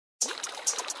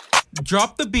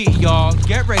Drop the beat, y'all.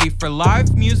 Get ready for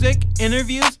live music,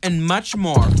 interviews, and much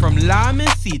more from La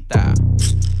Mesita.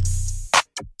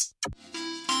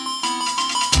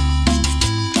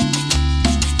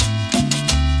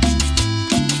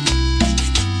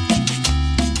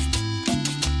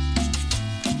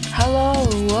 Hello,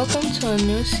 welcome to a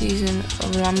new season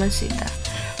of La Mesita.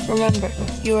 Remember,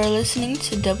 you are listening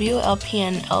to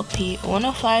WLPN LP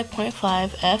 105.5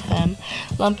 FM,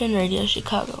 Lumpen Radio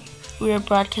Chicago. We are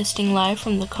broadcasting live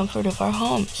from the comfort of our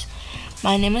homes.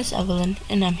 My name is Evelyn,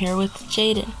 and I'm here with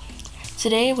Jaden.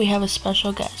 Today, we have a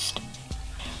special guest.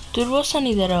 Turbo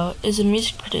Sonidero is a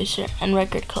music producer and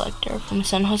record collector from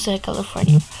San Jose,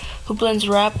 California, who blends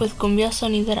rap with cumbia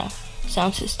sonidera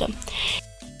sound system.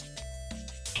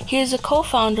 He is a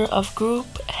co-founder of group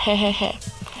Jejeje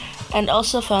and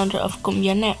also founder of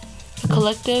Cumbianet, a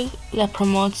collective that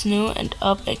promotes new and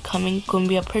up-and-coming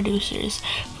cumbia producers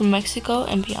from Mexico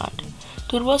and beyond.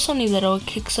 Turbo Sonidero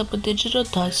kicks up a digital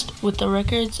dust with the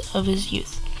records of his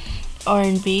youth.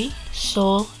 R&B,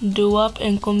 soul, doo-wop,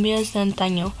 and cumbias de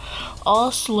antaño, all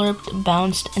slurped,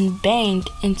 bounced, and banged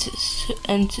into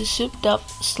souped-up,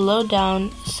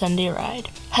 slowed-down Sunday ride.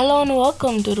 Hello and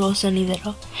welcome, Turbo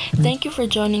Sonidero. Thank you for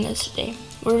joining us today.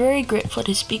 We're very grateful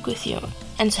to speak with you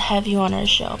and to have you on our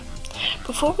show.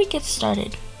 Before we get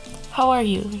started, how are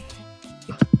you?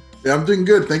 Yeah, I'm doing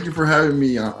good. Thank you for having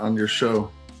me on your show.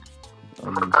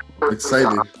 I'm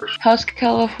excited. How's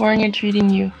California treating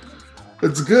you?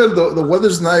 It's good. The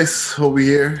weather's nice over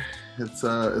here. It's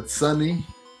sunny,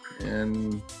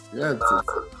 and yeah, it's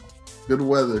good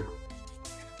weather.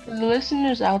 For the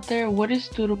listeners out there, what is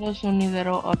Turbo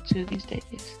Sonidero up to these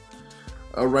days?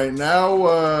 Right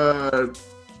now,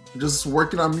 just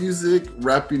working on music,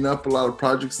 wrapping up a lot of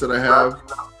projects that I have.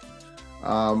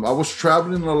 I was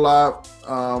traveling a lot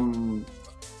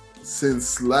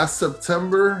since last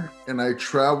September, and I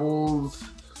traveled.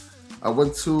 I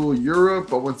went to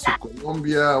Europe, I went to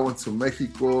Colombia, I went to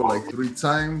Mexico like 3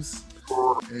 times.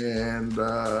 And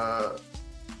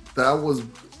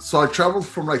so I traveled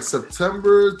from like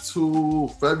September to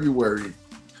February.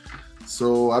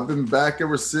 So I've been back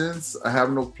ever since. I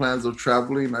have no plans of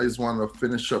traveling. I just want to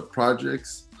finish up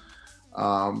projects.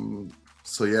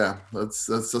 So yeah,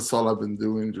 that's all I've been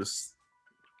doing, just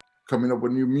coming up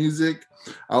with new music.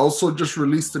 I also just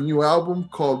released a new album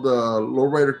called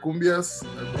Lowrider Cumbias.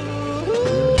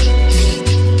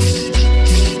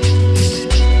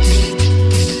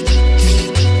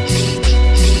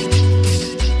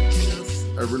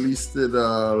 I released it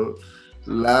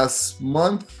last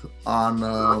month on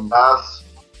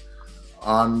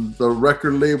the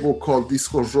record label called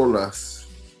Disco Rolas.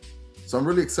 So I'm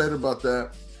really excited about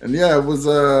that. And yeah, it was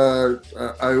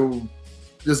I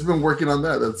just been working on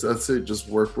that. That's it. Just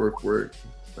work.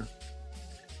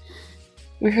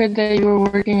 We heard that you were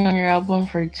working on your album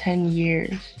for 10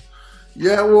 years.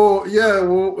 Yeah, well,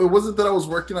 it wasn't that I was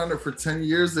working on it for 10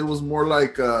 years. It was more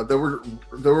like there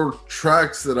were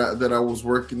tracks that I was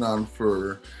working on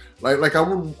for like I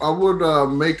would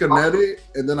make an edit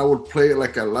and then I would play it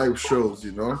like at live shows,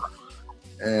 you know.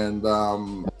 And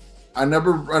I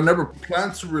never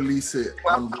planned to release it.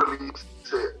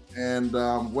 And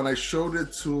when I showed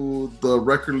it to the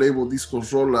record label Disco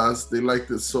Rolas, they liked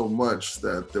it so much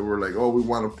that they were like, "Oh, we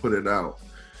want to put it out."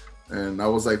 And I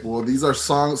was like, well, these are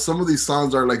songs. Some of these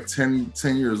songs are like 10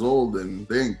 years old, and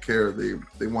they didn't care.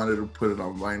 They wanted to put it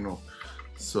on vinyl.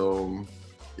 So,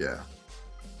 yeah.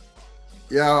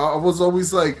 I was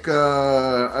always like,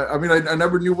 I mean, I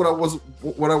never knew what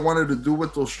I wanted to do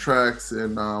with those tracks,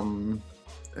 and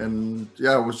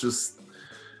yeah, it was just,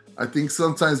 I think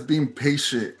sometimes being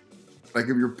patient. Like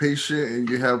if you're patient and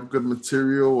you have good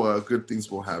material, good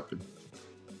things will happen.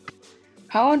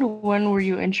 How and when were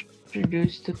you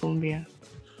introduced to cumbia?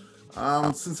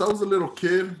 Since I was a little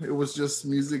kid, it was just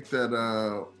music that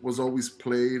was always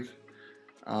played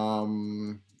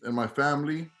in my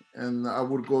family. And I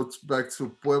would go back to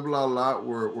Puebla a lot,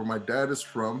 where my dad is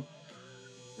from.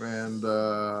 And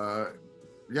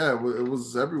yeah, it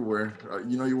was everywhere.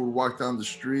 You know, you would walk down the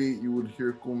street, you would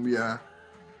hear cumbia.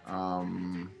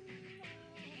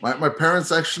 My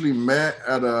parents actually met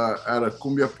at a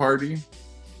cumbia party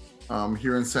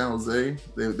here in San Jose.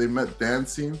 They met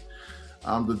dancing.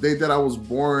 The day that I was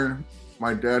born,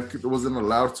 my dad wasn't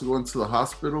allowed to go into the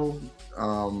hospital.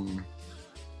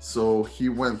 So he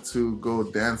went to go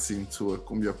dancing to a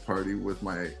cumbia party with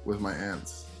my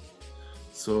aunts.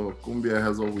 So cumbia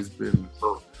has always been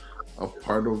a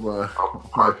part of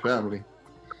my family.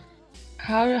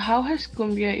 How has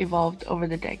cumbia evolved over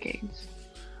the decades?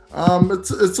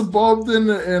 It's evolved in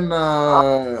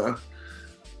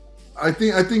I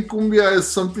think cumbia is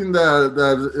something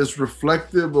that is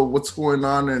reflective of what's going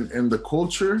on in the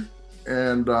culture,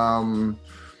 and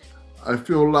I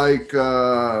feel like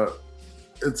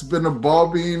it's been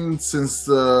evolving since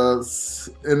well,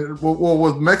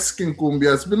 with Mexican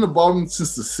cumbia, it's been evolving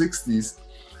since the '60s,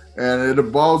 and it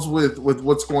evolves with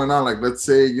what's going on. Like, let's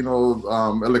say,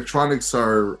 electronics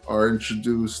are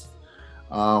introduced,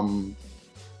 um,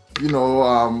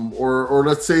 or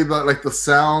let's say that, like, the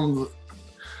sound.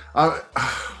 Uh,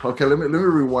 okay, let me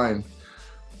rewind.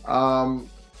 Um,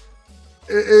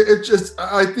 it just,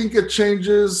 I think it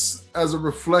changes as a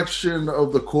reflection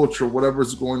of the culture,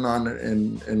 whatever's going on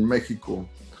in Mexico,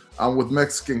 with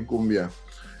Mexican cumbia.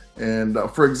 And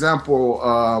for example,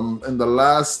 in the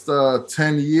last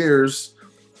 10 years,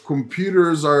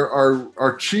 computers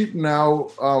are cheap now,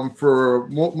 for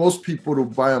most people to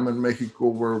buy them in Mexico,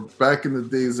 where back in the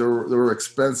days they were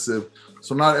expensive.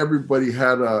 So not everybody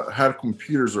had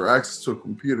computers or access to a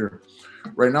computer.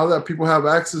 Right now that people have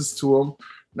access to them,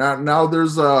 now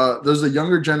there's a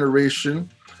younger generation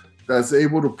that's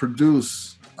able to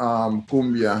produce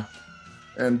cumbia,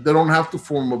 and they don't have to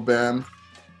form a band.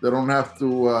 They don't have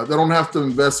to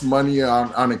invest money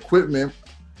on equipment.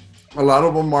 A lot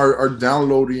of them are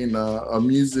downloading a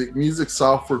music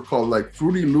software called, like,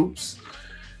 Fruity Loops,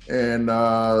 and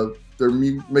they're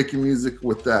making music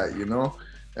with that,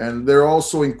 and they're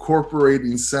also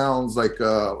incorporating sounds I've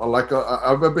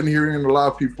been hearing a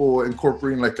lot of people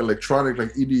incorporating, like, electronic,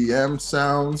 like EDM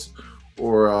sounds,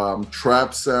 or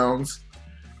trap sounds,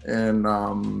 and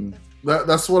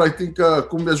that's what I think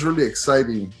cumbia is really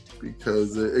exciting,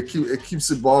 because it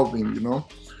keeps evolving,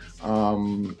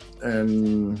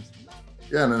 and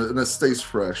yeah, and it stays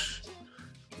fresh.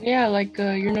 Yeah, like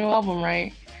your new album,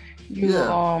 right? You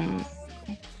Yeah,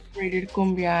 rated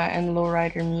cumbia and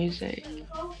lowrider music,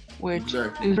 which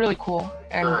exactly. is really cool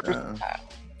and Yeah.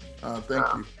 versatile. Thank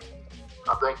you.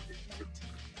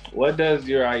 What does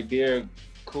your idea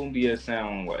cumbia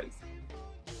sound like?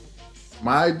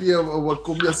 My idea of what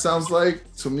cumbia sounds like,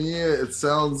 to me, it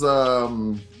sounds, I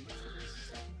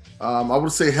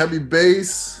would say, heavy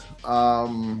bass.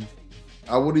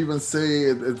 I would even say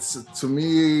it's, to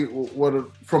me,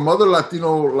 from other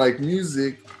Latino, like,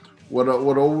 music. What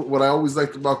I always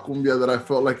liked about cumbia, that I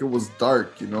felt like it was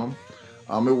dark. It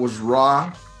was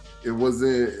raw.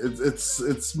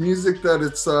 It's music that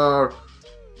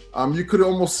you could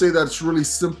almost say that it's really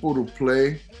simple to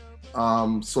play.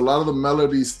 So a lot of the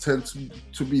melodies tend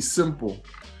to be simple,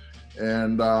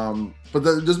 and but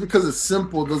just because it's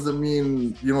simple doesn't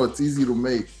mean it's easy to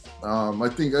make. I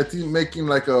think making,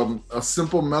 like, a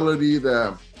simple melody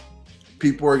that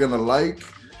people are gonna like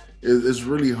is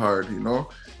really hard,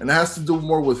 and it has to do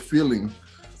more with feeling.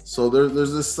 So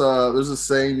there's this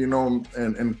saying, in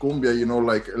cumbia,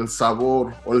 like, el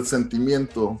sabor or el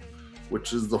sentimiento,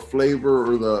 which is the flavor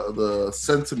or the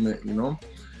sentiment,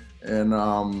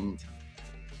 and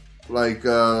like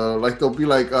they'll be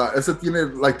like, ese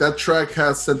tiene, like, that track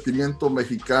has sentimiento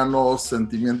mexicano,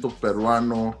 sentimiento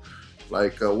peruano,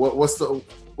 like,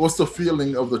 what's the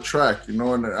feeling of the track,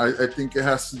 and I think it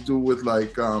has to do with,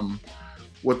 like,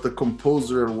 what the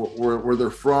composer, where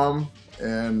they're from,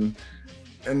 and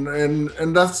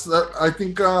that's that. I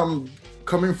think,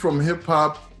 coming from hip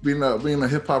hop, being a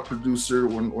hip hop producer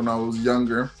when I was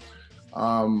younger,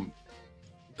 um,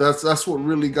 that's what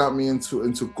really got me into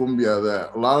cumbia.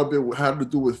 That a lot of it had to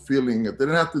do with feeling. It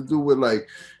didn't have to do with, like,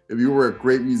 if you were a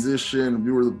great musician, if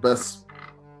you were the best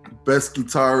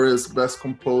guitarist, best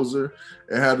composer.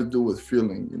 It had to do with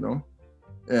feeling,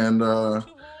 and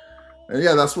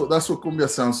yeah, that's what cumbia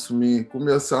sounds to me.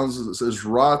 Cumbia sounds is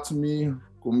raw to me.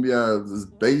 Cumbia is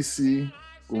bassy.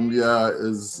 Cumbia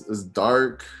is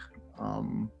dark.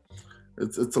 Um,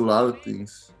 it's a lot of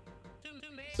things.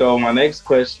 So my next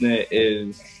question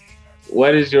is,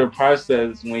 what is your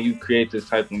process when you create this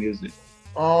type of music?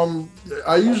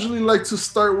 I usually like to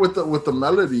start with the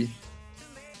melody,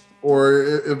 or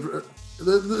if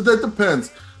that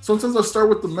depends. Sometimes I start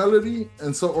with the melody,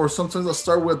 or sometimes I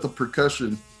start with the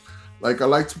percussion. Like, I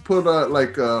like to put a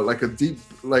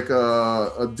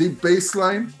deep bass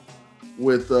line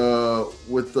with a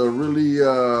really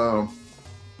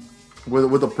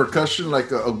with a percussion,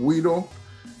 like a guido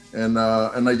and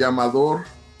a llamador,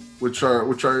 which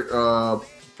are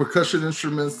percussion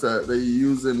instruments that you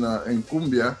use in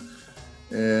cumbia,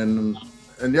 and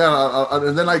yeah,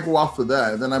 and then I go off of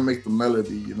that, and then I make the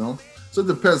melody. So it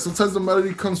depends. Sometimes the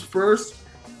melody comes first,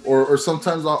 or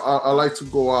sometimes I like to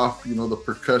go off, the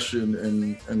percussion,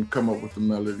 and come up with the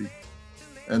melody,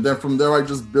 and then from there I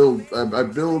just build.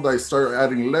 I start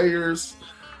adding layers,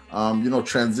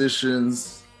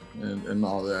 transitions, and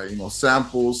all that. You know,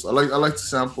 samples. I like to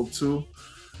sample too.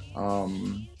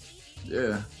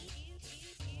 Yeah.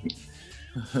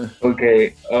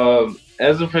 Okay.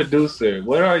 As a producer,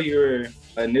 what are your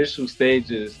initial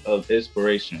stages of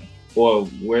inspiration, or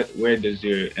where does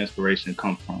your inspiration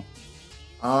come from?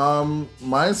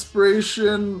 My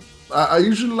inspiration, I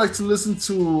usually like to listen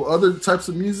to other types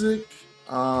of music.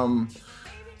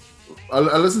 I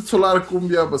listen to a lot of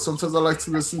cumbia, but sometimes I like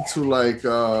to listen to like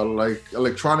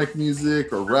electronic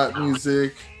music or rap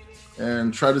music,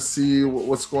 and try to see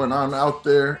what's going on out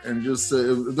there. And just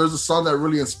if there's a song that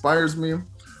really inspires me,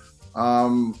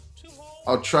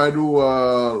 I'll try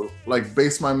to like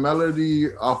base my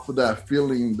melody off of that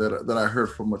feeling that I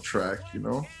heard from a track, you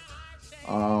know.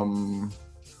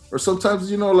 Or sometimes,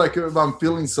 you know, like if I'm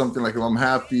feeling something, like if I'm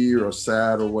happy or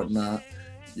sad or whatnot,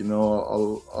 you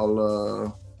know,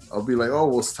 I'll be like, oh,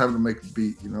 well, it's time to make a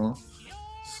beat, you know.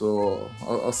 So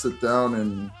I'll sit down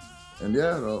and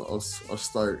yeah, I'll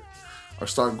start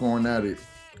going at it.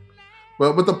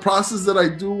 But the process that I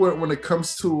do when it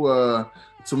comes to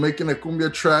making a cumbia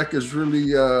track is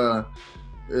really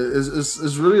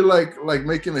is really like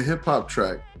making a hip hop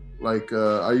track. Like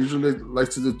I usually like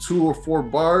to do 2 or 4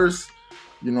 bars,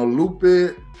 you know, loop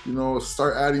it, you know,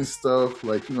 start adding stuff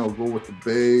like, you know, go with the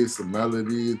bass, the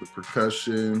melody, the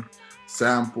percussion,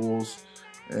 samples,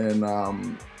 and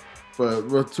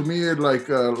but to me, like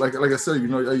I said, you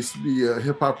know, I used to be a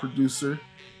hip hop producer,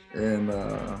 and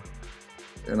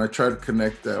I try to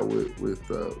connect that with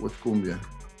cumbia.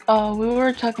 We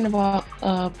were talking about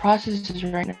processes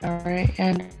right now, right?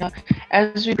 And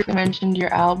as we mentioned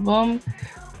your album,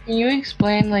 can you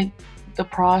explain like the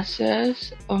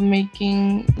process of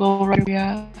making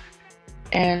Lowrider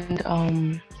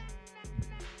and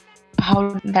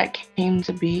how that came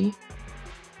to be?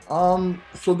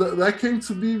 So that came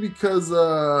to be because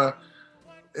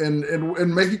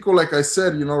in Mexico, like I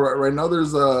said, you know, right now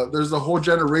there's a whole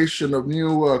generation of new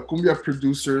cumbia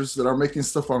producers that are making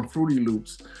stuff on Fruity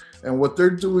Loops, and what they're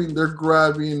doing, they're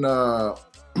grabbing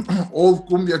old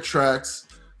cumbia tracks,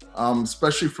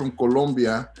 especially from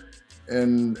Colombia,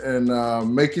 and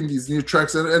making these new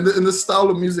tracks, and the style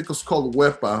of music is called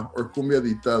huepa or cumbia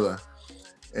ditada,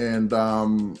 and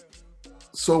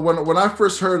so when I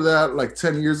first heard that like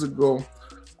 10 years ago,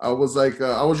 I was like,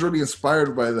 I was really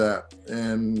inspired by that,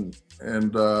 and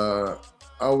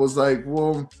I was like,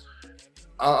 well,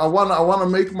 I want to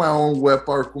make my own huepa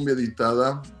or cumbia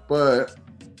ditada, but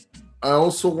I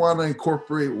also want to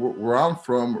incorporate where I'm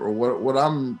from, or what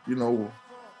I'm, you know,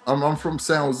 I'm from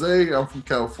San Jose, I'm from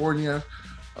California.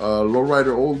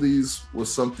 Lowrider Oldies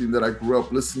was something that I grew up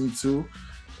listening to,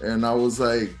 and I was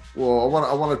like, well,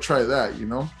 I want to try that, you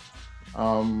know.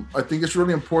 I think it's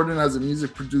really important as a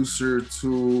music producer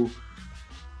to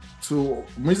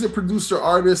music producer,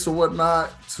 artists or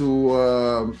whatnot,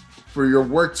 to for your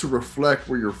work to reflect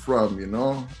where you're from, you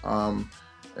know.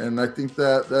 And I think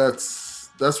that's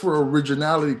where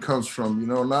originality comes from, you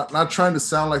know, not trying to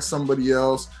sound like somebody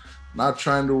else, not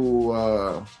trying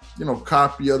to you know,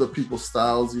 copy other people's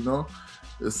styles, you know.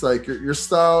 It's like your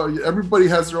style, everybody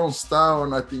has their own style,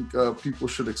 and I think people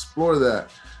should explore that.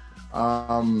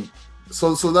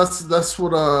 So that's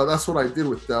what I did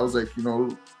with that. I was like, you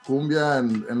know, cumbia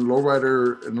and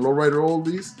lowrider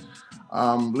oldies.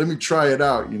 Let me try it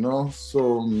out, you know.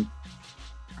 So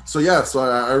yeah. So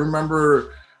I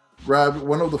remember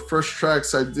one of the first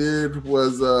tracks I did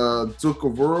was Duke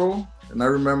of Earl, and I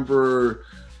remember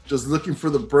just looking for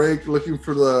the break, looking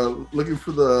for the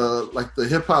like the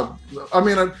hip hop. I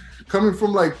mean, coming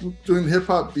from like doing hip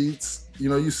hop beats, you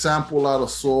know, you sample a lot of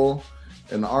soul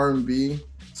and R&B.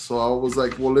 So I was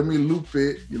like, well, let me loop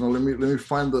it, you know, let me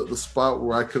find the spot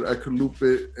where I could loop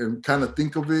it and kind of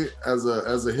think of it as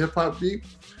a hip hop beat.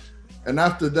 And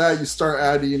after that, you start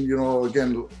adding, you know,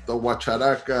 again, the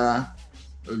guacharaca,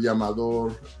 el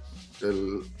llamador,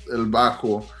 el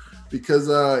bajo, because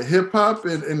hip hop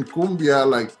and cumbia,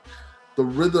 like the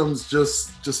rhythms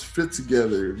just fit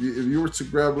together. If you were to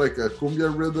grab like a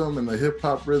cumbia rhythm and a hip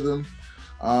hop rhythm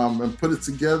and put it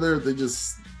together, they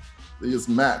just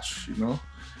match, you know.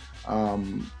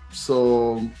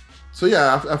 So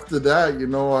yeah, after that, you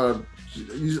know,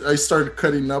 I started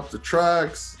cutting up the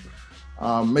tracks,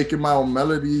 making my own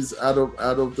melodies out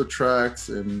of the tracks,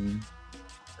 and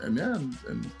yeah,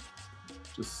 and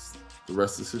just the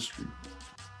rest is history.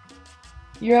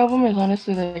 Your album is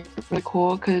honestly like really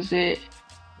cool because it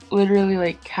literally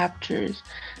like captures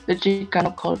the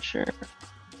Chicano culture.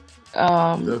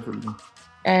 Definitely.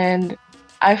 And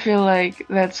I feel like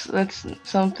that's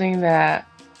something that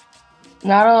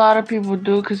not a lot of people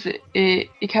do, because it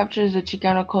captures the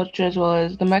Chicano culture as well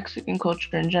as the Mexican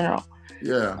culture in general.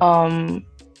 Yeah.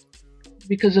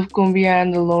 because of cumbia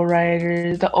and the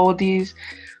lowriders, the oldies.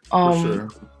 For sure.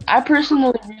 I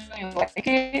personally really like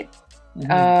it.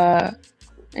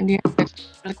 And yeah,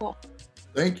 it's really cool.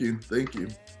 Thank you.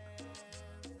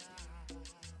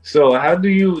 So how do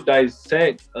you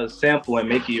dissect a sample and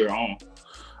make it your own?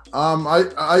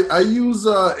 I use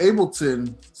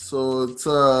Ableton, so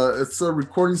it's a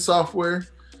recording software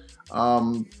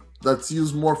that's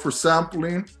used more for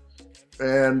sampling.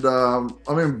 And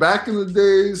I mean, back in the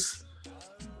days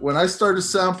when I started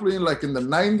sampling, like in the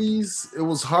 90s, it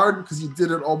was hard because you did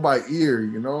it all by ear.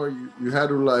 You know, you had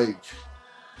to like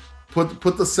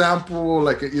put the sample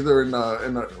like either in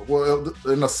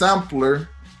a sampler,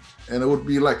 and it would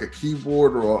be like a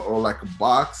keyboard or like a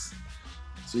box.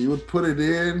 So you would put it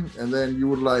in, and then you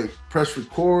would like press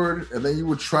record, and then you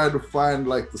would try to find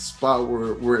like the spot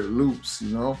where it loops,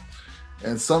 you know.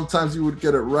 And sometimes you would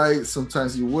get it right,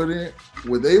 sometimes you wouldn't.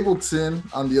 With Ableton,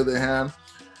 on the other hand,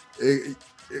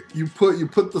 you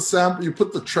put the sample, you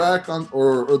put the track on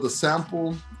or the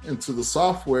sample into the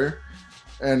software,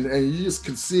 and you just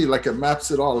can see like it maps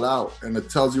it all out, and it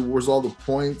tells you where's all the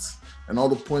points and all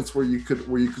the points where you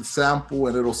could sample,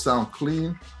 and it'll sound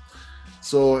clean.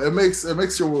 So it makes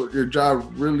your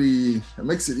job really, it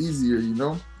makes it easier, you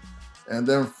know. And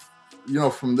then, you know,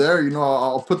 from there, you know,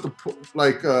 I'll put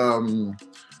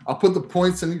I'll put the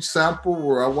points in each sample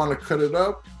where I want to cut it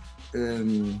up,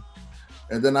 and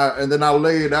then I'll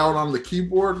lay it out on the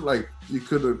keyboard. Like you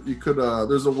could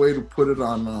there's a way to put it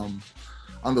on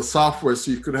the software,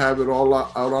 so you could have it all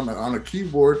out on a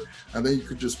keyboard, and then you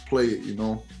could just play it, you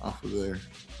know, off of there.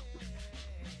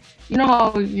 You know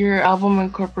how your album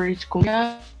incorporates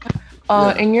cumbia?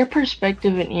 In your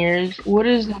perspective and ears, what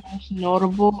is the most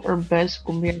notable or best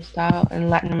cumbia style in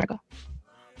Latin America?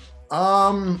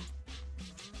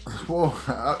 Well,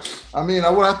 I mean, I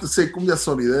would have to say cumbia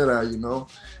sonidera, you know,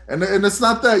 and it's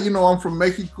not that, you know, I'm from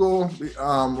Mexico,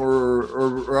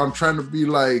 or I'm trying to be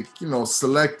like, you know,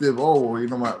 selective. Oh, you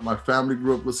know, my family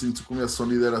grew up listening to cumbia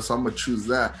sonidera, so I'm gonna choose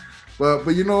that. But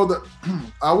you know,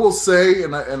 I will say,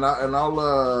 and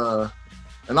I'll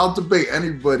debate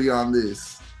anybody on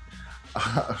this.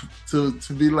 To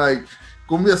be like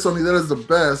cumbia sonidera is the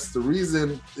best. The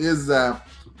reason is that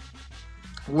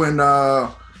when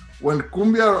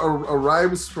cumbia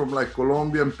arrives from like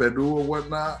Colombia and Peru or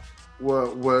whatnot,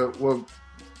 what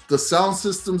the sound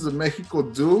systems in Mexico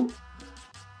do,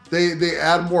 they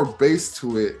add more bass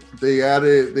to it.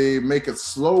 They make it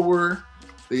slower.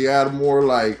 They add more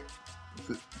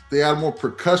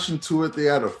percussion to it. They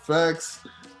add effects.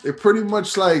 They pretty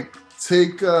much like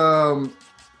take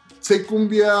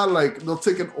cumbia, like they'll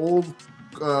take an old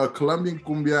Colombian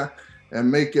cumbia and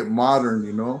make it modern,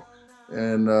 you know,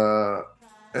 and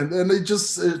then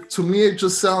to me it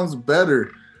just sounds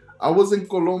better. I was in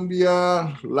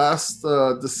Colombia last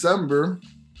December,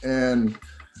 and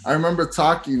I remember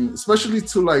talking, especially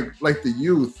to like the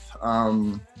youth,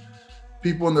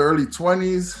 people in the early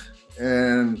 20s,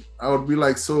 and I would be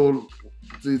like, so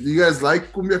do you guys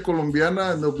like cumbia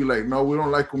colombiana? And they'll be like, no, we don't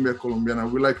like cumbia colombiana.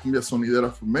 We like cumbia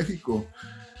sonidera from Mexico.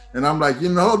 And I'm like, you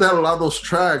know that a lot of those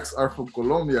tracks are from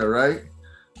Colombia, right?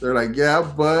 They're like, yeah,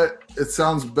 but it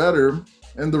sounds better.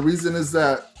 And the reason is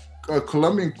that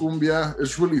Colombian cumbia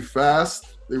is really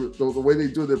fast. The way they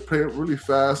do it, they play it really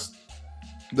fast.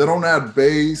 They don't add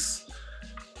bass.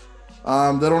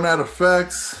 They don't add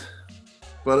effects.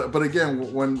 But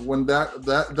again, when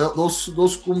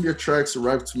those cumbia tracks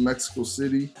arrive to Mexico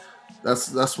City,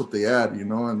 that's what they add, you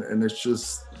know, and it's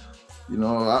just, you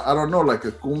know, I don't know, like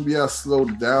a cumbia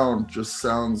slowed down just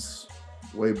sounds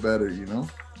way better, you know,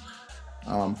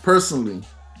 personally.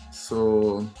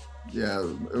 So yeah,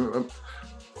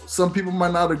 some people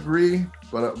might not agree,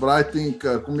 but I think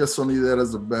cumbia sonidera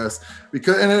is the best,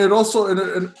 because and it also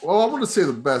well, I wouldn't say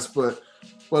the best, but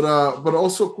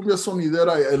also cumbia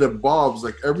sonidera, it evolves.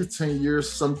 Like every 10 years,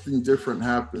 something different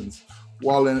happens.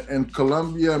 While in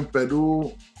Colombia and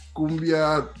Peru,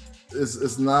 cumbia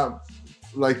is not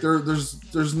like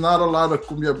there's not a lot of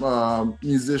cumbia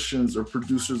musicians or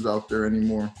producers out there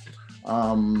anymore.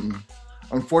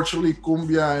 Unfortunately,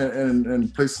 cumbia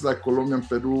in places like Colombia and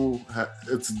Peru,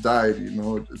 it's died. You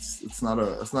know, it's not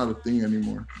a thing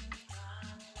anymore.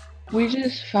 We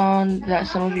just found that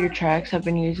some of your tracks have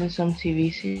been used in some TV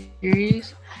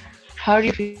series. How do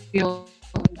you feel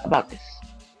about this?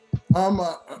 I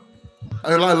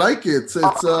like it.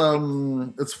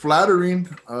 It's flattering.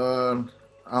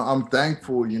 I'm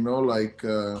thankful. You know, like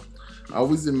I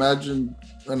always imagined,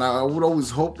 and I would always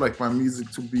hope like my music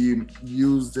to be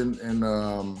used in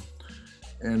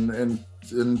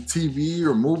TV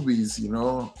or movies. You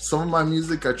know, some of my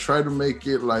music I try to make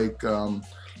it like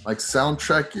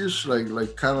soundtrack-ish,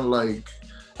 like kind of like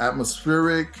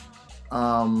atmospheric.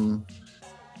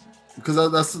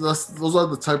 Because that's those are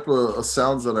the type of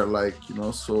sounds that I like, you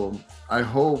know. So I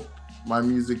hope my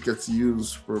music gets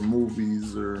used for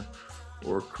movies or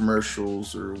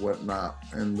commercials or whatnot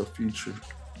in the future.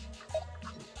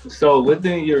 So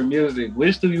within your music,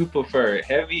 which do you prefer,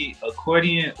 heavy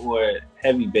accordion or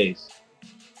heavy bass?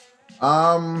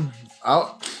 Um,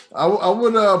 I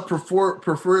would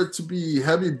prefer it to be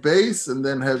heavy bass and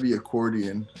then heavy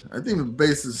accordion. I think the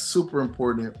bass is super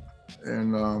important,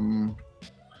 and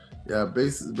yeah,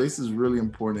 bass is really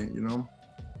important, you know,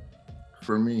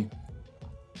 for me.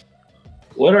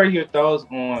 What are your thoughts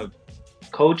on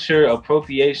culture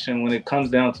appropriation when it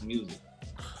comes down to music?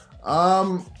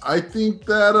 I think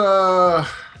that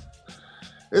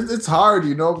it's hard,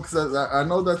 you know, because I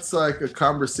know that's like a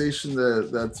conversation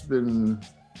that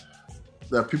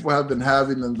people have been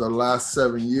having in the last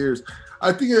 7 years.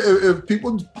 I think if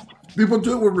people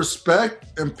do it with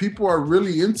respect and people are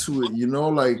really into it, you know,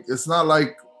 like it's not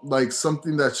like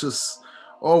something that's just,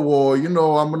 oh well, you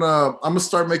know, I'm gonna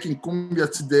start making cumbia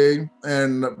today,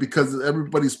 and because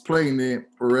everybody's playing it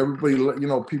or everybody, you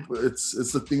know, people, it's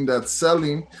the thing that's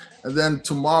selling, and then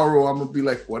tomorrow I'm gonna be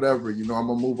like whatever, you know, I'm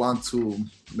gonna move on to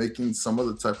making some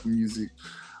other type of music.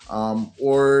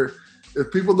 Or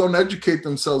if people don't educate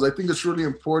themselves, I think it's really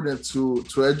important to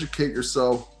educate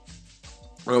yourself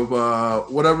of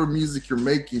whatever music you're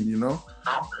making, you know,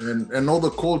 and know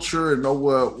the culture and know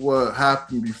what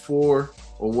happened before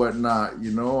or whatnot,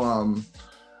 you know.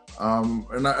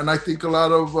 And I think a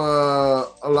lot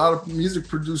of music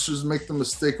producers make the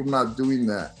mistake of not doing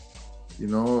that, you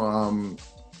know.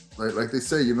 Like they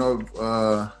say, you know,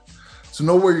 to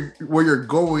know where you're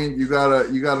going, you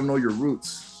gotta know your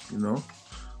roots, you know.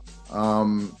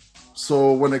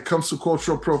 So when it comes to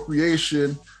cultural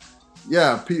appropriation,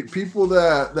 yeah, people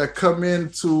that come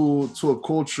into a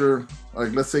culture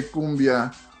like, let's say,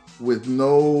 cumbia, with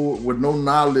no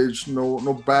knowledge,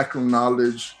 no background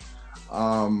knowledge,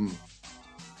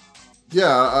 yeah,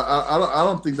 I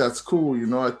don't think that's cool, you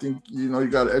know. I think, you know, you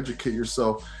got to educate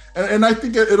yourself, and I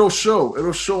think it'll show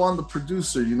on the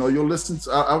producer, you know. You'll listen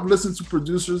to, I've listened to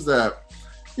producers that,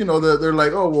 you know, they're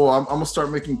like, oh well, I'm gonna start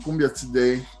making cumbia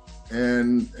today,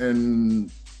 and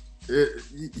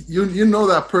you know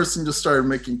that person just started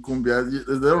making cumbia.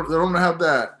 They don't have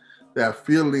that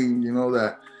feeling, you know,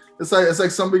 that it's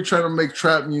like somebody trying to make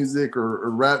trap music or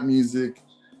rap music,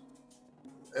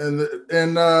 and they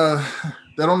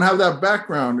don't have that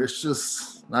background. It's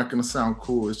just not gonna sound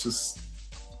cool. It's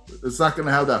not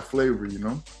gonna have that flavor, you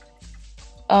know.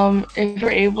 If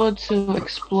you're able to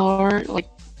explore like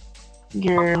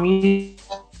your music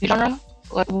genre,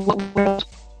 like what else?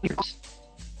 If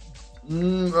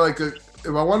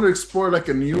I want to explore like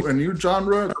a new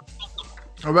genre,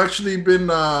 I've actually been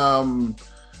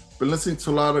listening to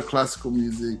a lot of classical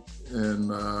music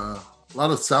and a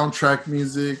lot of soundtrack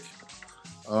music,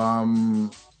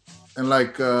 and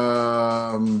like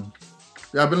yeah,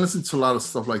 I've been listening to a lot of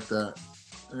stuff like that.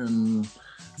 And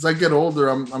as I get older,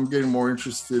 I'm getting more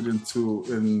interested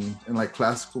in like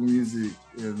classical music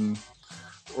and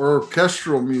or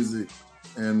orchestral music,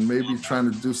 and maybe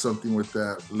trying to do something with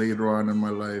that later on in my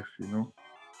life, you know.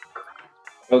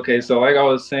 Okay, so like I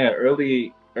was saying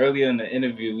earlier in the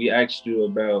interview, we asked you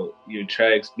about your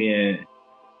tracks being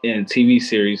in TV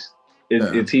series, in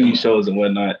TV shows and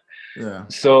whatnot. Yeah.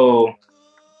 So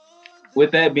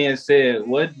with that being said,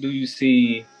 what do you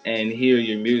see and hear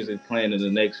your music playing in the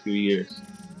next few years?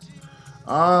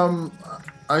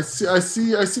 I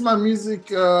see my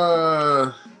music.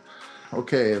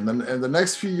 Okay, and then in the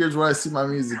next few years, where I see my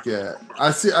music at,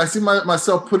 I see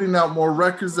myself putting out more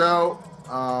records out.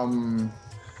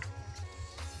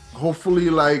 Hopefully,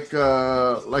 like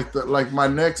my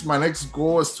next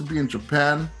goal is to be in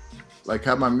Japan, like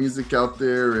have my music out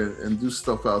there and do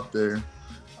stuff out there.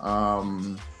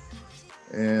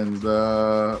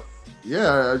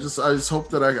 Yeah, I just hope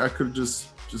that I could just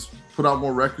put out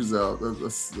more records out.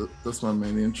 That's my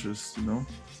main interest, you know.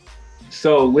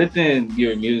 So within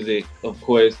your music, of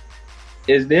course,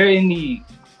 is there any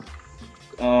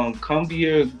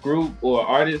cumbia group or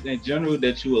artist in general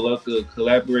that you would love to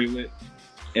collaborate with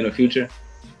in the future?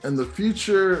 In the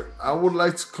future, I would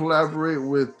like to collaborate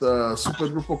with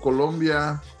Supergrupo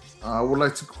Colombia. I would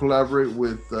like to collaborate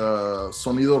with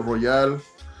Sonido Royal.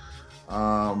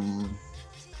 I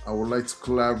would like to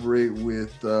collaborate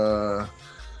with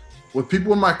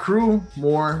people in my crew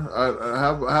more. I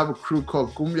have a crew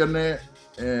called Cumbianet,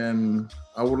 and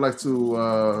I would like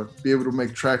to be able to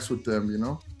make tracks with them, you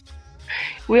know?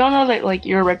 We all know that like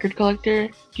you're a record collector.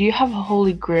 Do you have a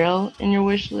holy grail in your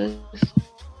wish list?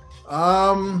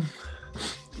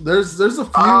 there's a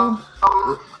few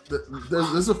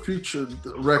there's a few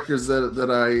records that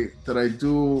I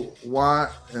do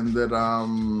want and that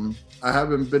I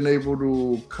haven't been able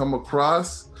to come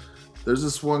across. There's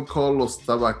this one called Los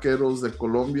Tabaqueros de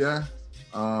Colombia,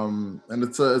 and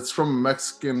it's from a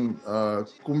Mexican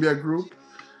cumbia group,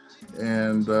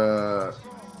 and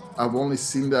I've only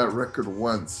seen that record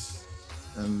once,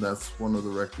 and that's one of the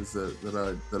records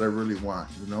that I really want,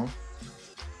 you know.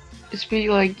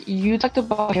 Like you talked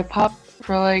about hip hop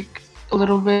for like a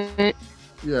little bit.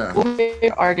 Yeah. Who's your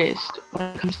favorite artist when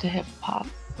it comes to hip hop?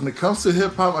 When it comes to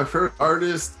hip hop, my favorite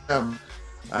artist, I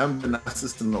haven't been asked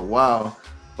this in a while,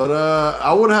 but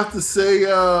I would have to say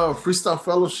Freestyle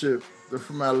Fellowship. They're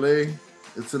from LA.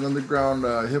 It's an underground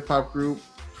hip hop group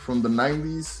from the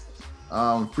 90s.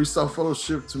 Freestyle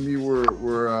Fellowship to me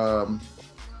were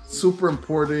super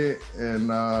important,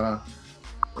 and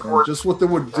just what they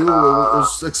would do, it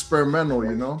was experimental,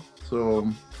 you know? So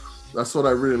that's what I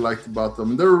really liked about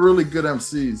them. And they were really good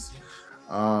MCs.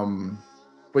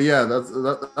 But yeah,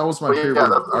 that was my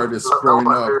favorite artist growing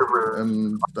up.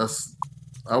 And that's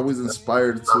always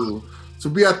inspired to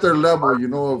be at their level, you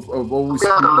know, of always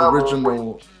being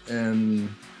original and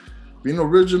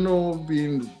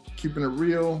keeping it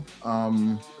real.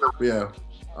 But yeah,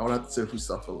 I would have to say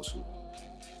Freestyle Fellowship.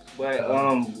 But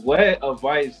what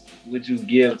advice would you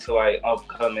give to like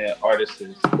upcoming artists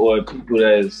or people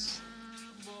that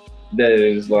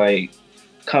is like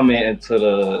coming into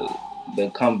the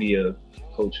cumbia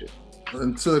culture?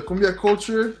 Into the cumbia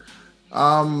culture,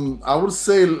 I would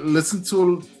say listen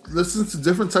to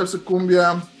different types of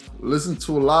cumbia. Listen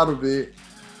to a lot of it.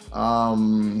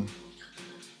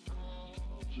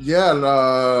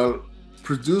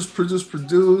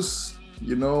 Produce.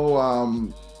 You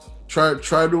know. Try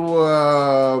to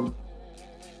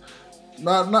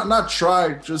not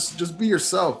try, just be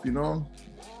yourself, you know.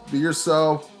 Be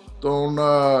yourself. Don't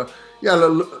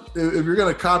if you're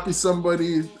gonna copy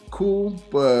somebody, cool,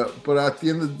 but at the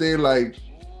end of the day, like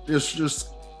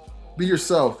just be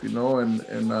yourself, you know,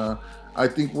 and I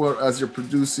think as you're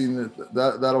producing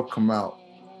that'll come out,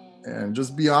 and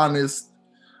just be honest.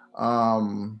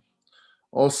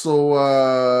 Also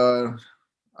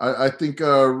I think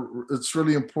it's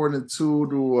really important too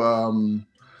to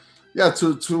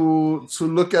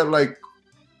look at like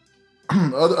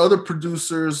other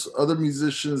producers, other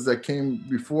musicians that came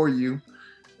before you,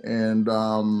 and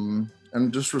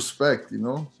just respect, you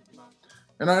know.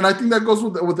 And I think that goes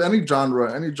with any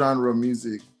genre of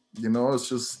music, you know. It's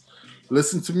just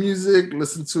listen to music,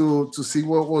 listen to see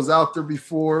what was out there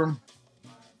before,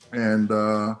 and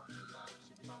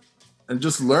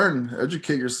just learn,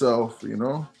 educate yourself, you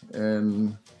know,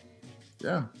 and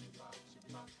yeah.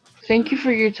 Thank you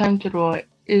for your time, Teruel.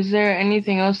 Is there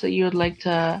anything else that you would like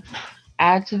to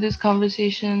add to this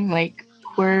conversation? Like,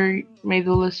 where may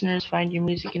the listeners find your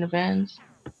music and events?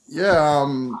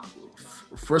 Yeah,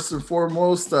 first and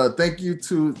foremost, thank you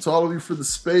to all of you for the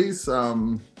space.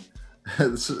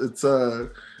 This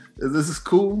is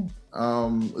cool.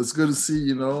 It's good to see,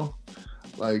 you know,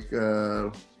 like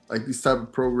these type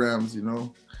of programs, you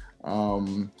know.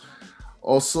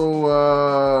 Also,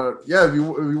 if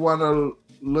you want to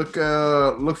look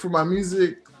for my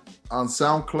music on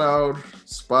SoundCloud,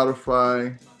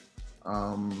 Spotify.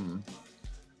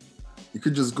 You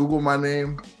could just Google my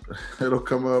name; it'll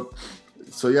come up.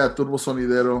 So yeah, Turbo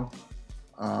Sonidero.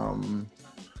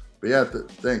 But yeah,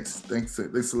 thanks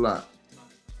a lot.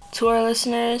 To our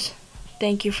listeners,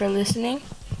 thank you for listening.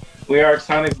 We are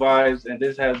Sonic Vibes, and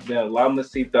this has been La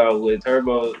Masita with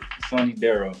Turbo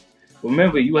Sonidero.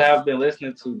 Remember, you have been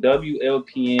listening to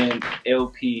WLPN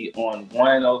LP on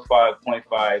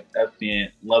 105.5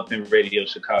 FM, Lumpin Radio,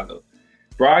 Chicago.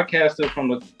 Broadcasting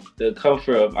from the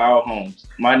comfort of our homes.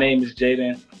 My name is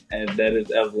Jaden, and that is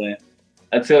Evelyn.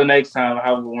 Until next time,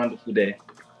 have a wonderful day.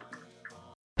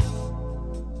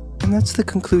 And that's the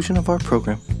conclusion of our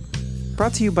program.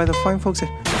 Brought to you by the fine folks at...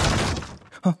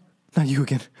 Oh, not you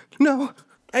again. No.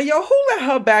 Hey, yo, who let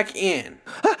her back in?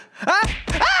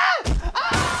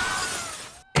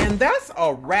 And that's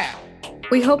a wrap.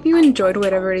 We hope you enjoyed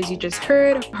whatever it is you just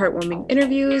heard, heartwarming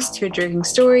interviews, tear-jerking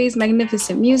stories,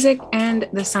 magnificent music, and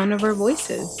the sound of our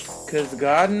voices. Because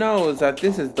God knows that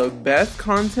this is the best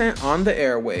content on the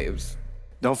airwaves.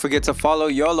 Don't forget to follow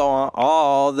YOLO on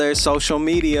all their social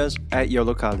medias at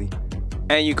YOLO Cali.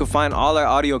 And you can find all our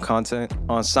audio content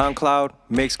on SoundCloud,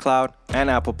 Mixcloud, and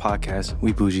Apple Podcasts.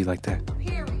 We bougie like that.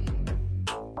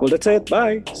 Well, that's it.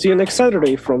 Bye. See you next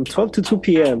Saturday from 12 to 2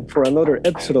 p.m. for another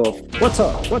episode of What's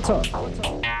Up?